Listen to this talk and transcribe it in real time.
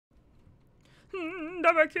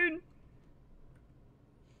Davakin.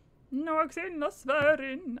 Noxin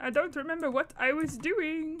Nosvarin. I don't remember what I was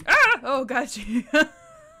doing. Ah! Oh, gotcha.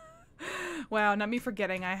 Wow, not me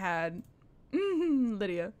forgetting I had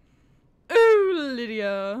Lydia. Ooh,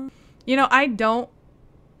 Lydia. You know, I don't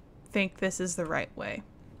think this is the right way.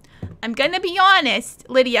 I'm gonna be honest,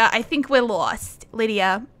 Lydia, I think we're lost.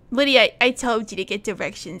 Lydia, I told you to get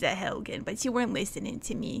directions at Helgen, but you weren't listening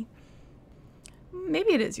to me.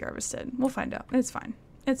 Maybe it is Yarvestead. We'll find out. It's fine.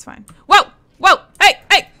 It's fine. Whoa! Whoa! Hey!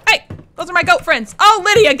 Hey! Hey! Those are my goat friends. Oh,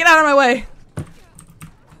 Lydia, get out of my way.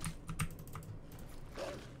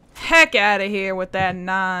 Heck out of here with that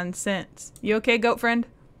nonsense. You okay, goat friend?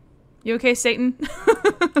 You okay, Satan?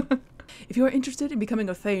 If you are interested in becoming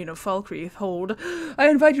a Thane of Falkreath Hold, I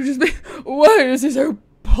invite you to speak. Why is he so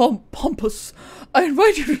pompous? I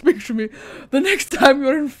invite you to speak to me the next time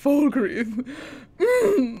you're in Falkreath.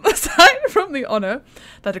 Aside from the honor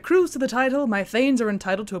that accrues to the title, my Thanes are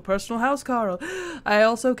entitled to a personal housecarl. I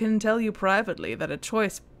also can tell you privately that a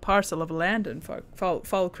choice parcel of land in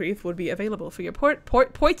Falkreath would be available for your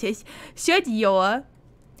portis should your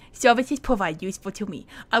services provide useful to me.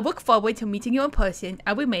 I look forward to meeting you in person.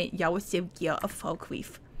 I will make Yawasiv Gear of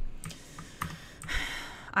Falkreath.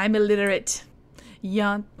 I'm illiterate.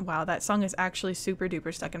 Yeah. Wow, that song is actually super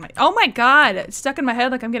duper stuck in my— oh my god! It's stuck in my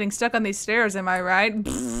head like I'm getting stuck on these stairs, am I right?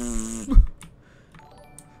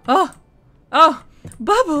 Oh! Oh!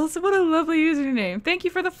 Bubbles! What a lovely username. Thank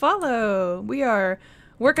you for the follow. We are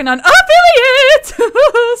working on affiliate!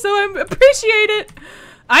 So I appreciate it!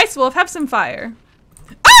 Ice Wolf, have some fire.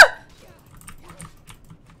 Ah!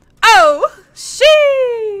 Oh!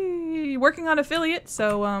 She! Working on affiliate,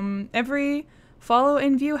 so every follow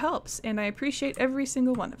and view helps, and I appreciate every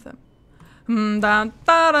single one of them.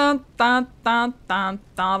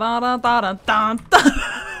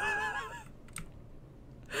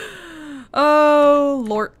 Oh,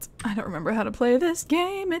 Lord. I don't remember how to play this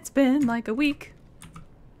game. It's been like a week.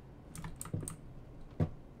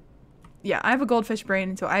 Yeah, I have a goldfish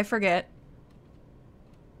brain, so I forget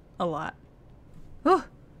a lot. Oh,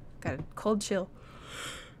 got a cold chill.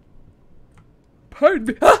 Pardon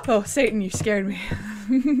me. Oh, Satan, you scared me.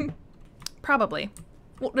 Probably.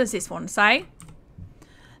 What does this one say?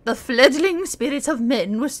 The fledgling spirits of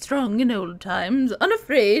men were strong in old times,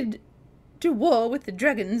 unafraid to war with the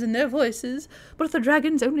dragons in their voices, but the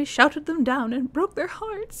dragons only shouted them down and broke their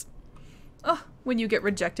hearts. Oh, when you get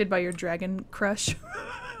rejected by your dragon crush.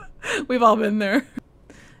 We've all been there.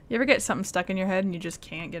 You ever get something stuck in your head and you just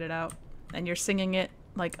can't get it out? And you're singing it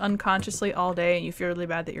like unconsciously all day and you feel really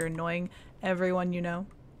bad that you're annoying everyone you know?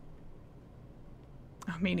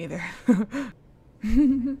 Oh, me neither.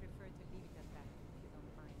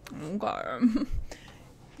 Okay.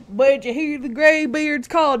 Where'd you hear the Greybeards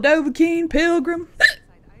called Dovahkiin Pilgrim?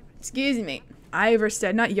 Excuse me.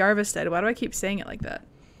 Iverstead, not Yarvestead. Why do I keep saying it like that?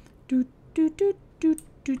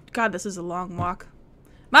 God, this is a long walk.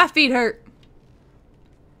 My feet hurt.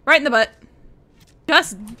 Right in the butt.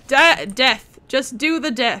 Just death. Just do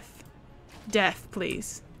the death. Death,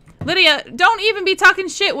 please. Lydia, don't even be talking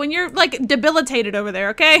shit when you're, like, debilitated over there,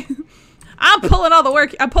 okay? I'm pulling all the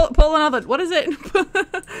work. I'm pulling all the— what is it?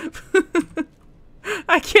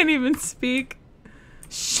 I can't even speak.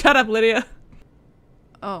 Shut up, Lydia.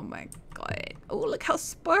 Oh my god. Oh, look how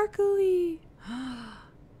sparkly.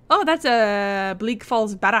 Oh, that's a Bleak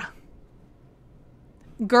Falls Barra.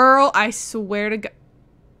 Girl, I swear to God.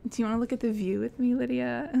 Do you want to look at the view with me,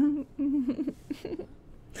 Lydia?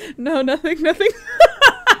 No, nothing.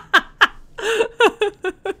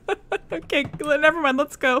 Okay, never mind.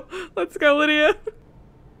 Let's go. Let's go, Lydia.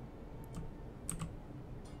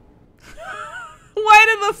 Why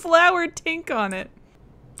did the flower tink on it?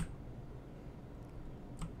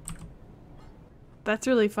 That's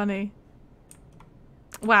really funny.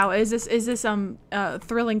 Wow, is this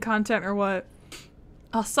thrilling content or what?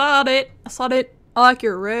 I saw it. I like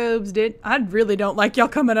your robes, dude. I really don't like y'all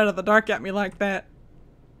coming out of the dark at me like that.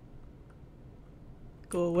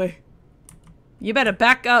 Go away. You better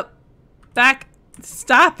back up. Back.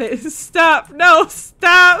 Stop it. Stop. No,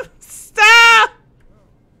 stop. Stop!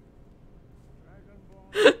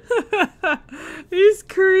 He's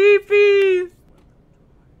creepy.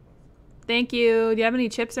 Thank you. Do you have any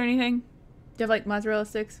chips or anything? Do you have like mozzarella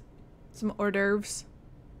sticks? Some hors d'oeuvres?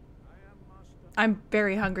 I'm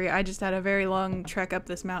very hungry. I just had a very long trek up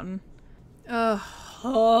this mountain.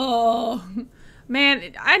 Oh.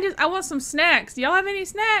 Man, I want some snacks. Do y'all have any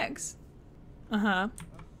snacks? Uh-huh.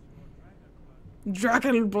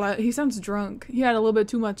 Dragon blood. He sounds drunk. He had a little bit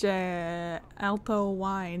too much alto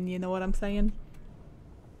wine, you know what I'm saying?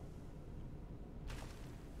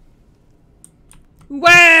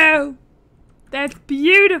 Wow! That's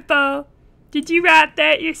beautiful. Did you write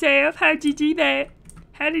that yourself? How'd you do that?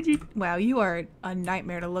 How did you? Wow, you are a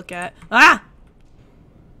nightmare to look at. Ah!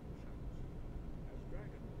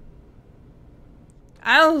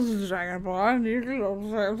 I was Dragon Ball.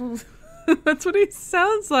 That's what he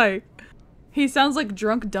sounds like. He sounds like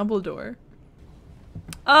drunk Dumbledore.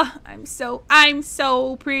 I'm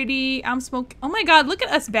so pretty. I'm smoking. Oh my god, look at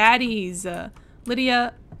us baddies.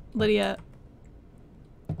 Lydia,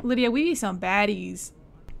 we be some baddies.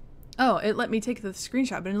 Oh, it let me take the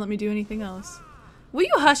screenshot, but it didn't let me do anything else. Will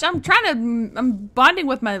you hush? I'm bonding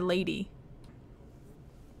with my lady.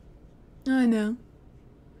 I know.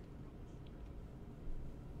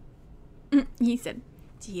 He said,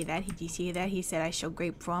 "Did you hear that? Did you see that? He said I show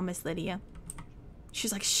great promise, Lydia."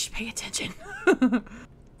 She's like, "Shh, pay attention."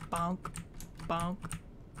 Bonk, bonk,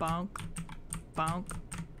 bonk, bonk,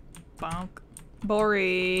 bonk.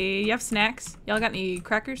 Bori, you have snacks? Y'all got any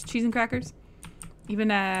crackers? Cheese and crackers? Even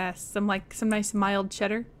some nice mild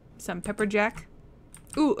cheddar? Some pepper jack?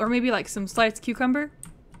 Ooh, or maybe like some sliced cucumber?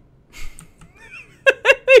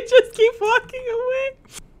 They just keep walking away.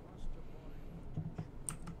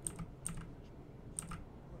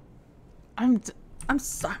 I'm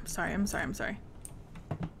sorry.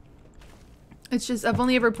 It's just, I've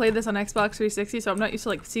only ever played this on Xbox 360, so I'm not used to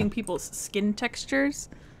like seeing people's skin textures.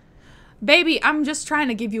 Baby, I'm just trying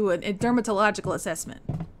to give you a dermatological assessment.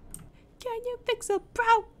 Can you fix a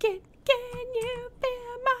broken? Can you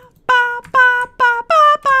feel my ba ba ba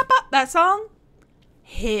ba ba ba? That song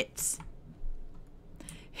hits.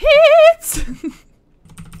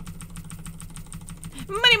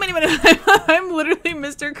 Money. I'm literally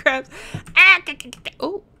Mr. Krabs.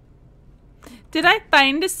 Oh. Did I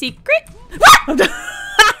find a secret?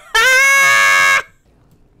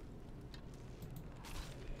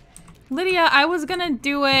 Lydia, I was gonna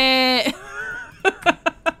do it.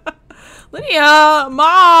 Lydia,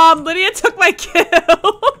 Mom, Lydia took my kill.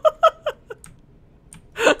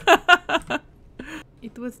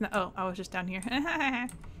 It was not, oh, I was just down here.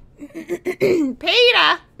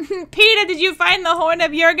 Peter! Peter, did you find the horn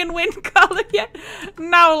of Jurgen Windcaller yet?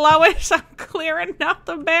 No, Lois, I'm clearing out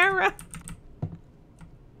the barrel.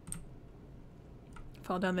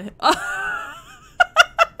 Fall down the hill. Oh.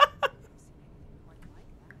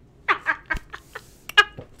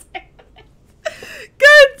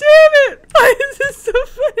 God damn it! Why is this so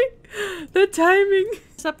funny? The timing.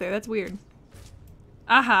 It's up there, that's weird.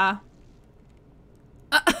 Aha.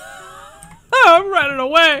 I'm running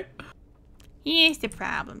away. Here's the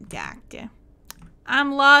problem, Doctor.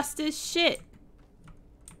 I'm lost as shit.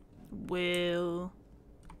 We'll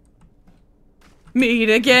meet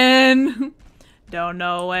again. Don't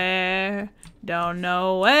know where. Don't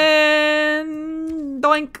know when.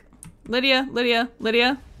 Doink. Lydia.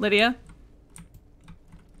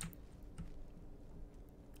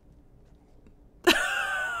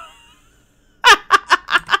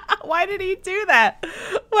 Why did he do that?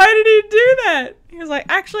 Why did he do that? He was like,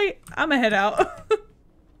 actually, I'm gonna head out.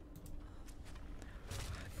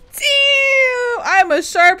 Damn! I'm a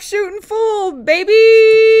sharpshooting fool,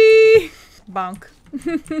 baby! Bonk.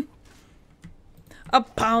 A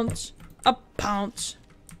pounce. A pounce.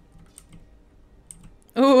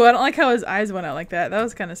 Ooh, I don't like how his eyes went out like that. That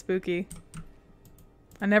was kind of spooky.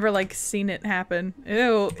 I never, like, seen it happen.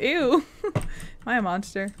 Ew. Ew. Am I a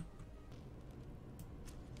monster?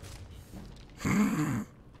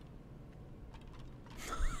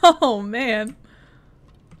 Oh man.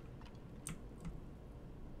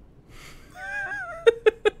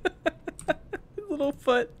 His little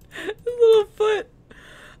foot. His little foot.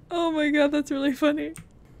 Oh my god, that's really funny.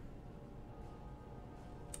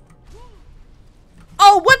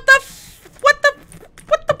 Oh, what the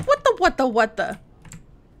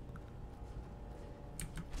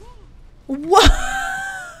What?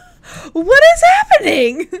 What is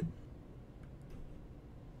happening?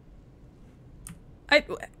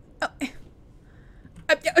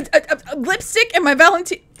 Lipstick and my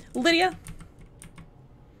Valentine. Lydia.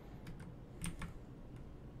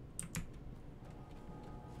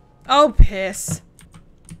 Oh, piss.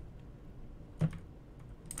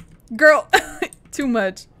 Girl. Too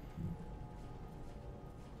much.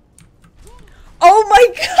 Oh my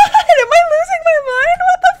god! Am I losing my mind?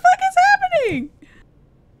 What the fuck is happening?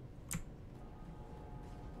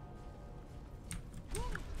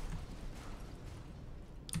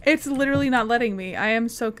 It's literally not letting me. I am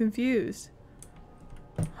so confused.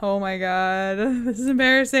 Oh my god. This is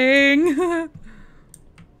embarrassing.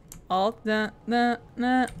 Alt, nah.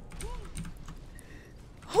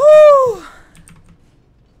 Whoo!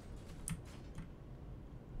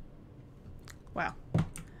 Wow.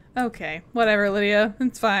 Okay. Whatever, Lydia.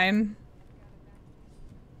 It's fine.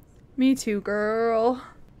 Me too, girl.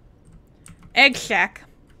 Egg shack.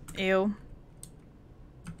 Ew.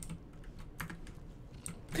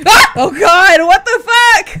 Ah! Oh god, what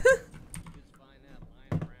the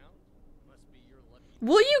fuck?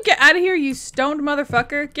 Will you get out of here, you stoned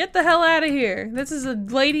motherfucker? Get the hell out of here. This is a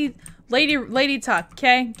lady talk,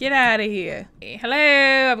 okay? Get out of here.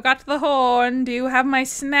 Hello, I've got the horn. Do you have my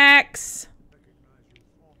snacks?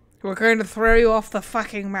 We're going to throw you off the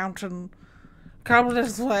fucking mountain. Come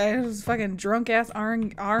this way. This fucking drunk ass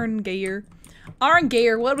Arngeir.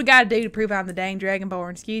 Arngeir, what do we gotta do to prove I'm the dang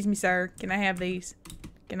Dragonborn? Excuse me, sir. Can I have these?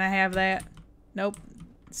 Can I have that? Nope.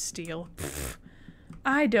 Steal. Pfft.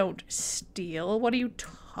 I don't steal. What are you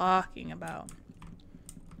talking about?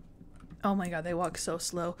 Oh my god, they walk so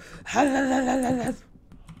slow.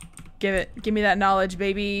 Give me that knowledge,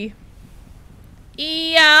 baby.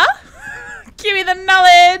 Yeah. Give me the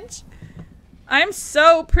knowledge. I'm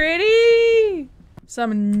so pretty.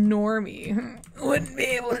 Some normie wouldn't be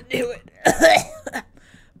able to do it.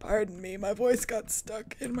 Pardon me, my voice got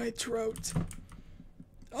stuck in my throat.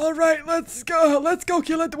 All right, let's go. Let's go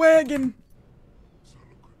kill a wagon.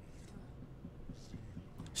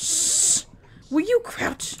 Shh. Will you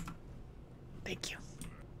crouch? Thank you.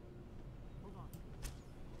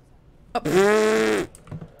 Oh.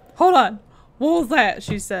 Hold on. What was that?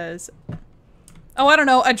 She says. Oh, I don't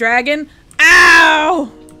know. A dragon? Ow!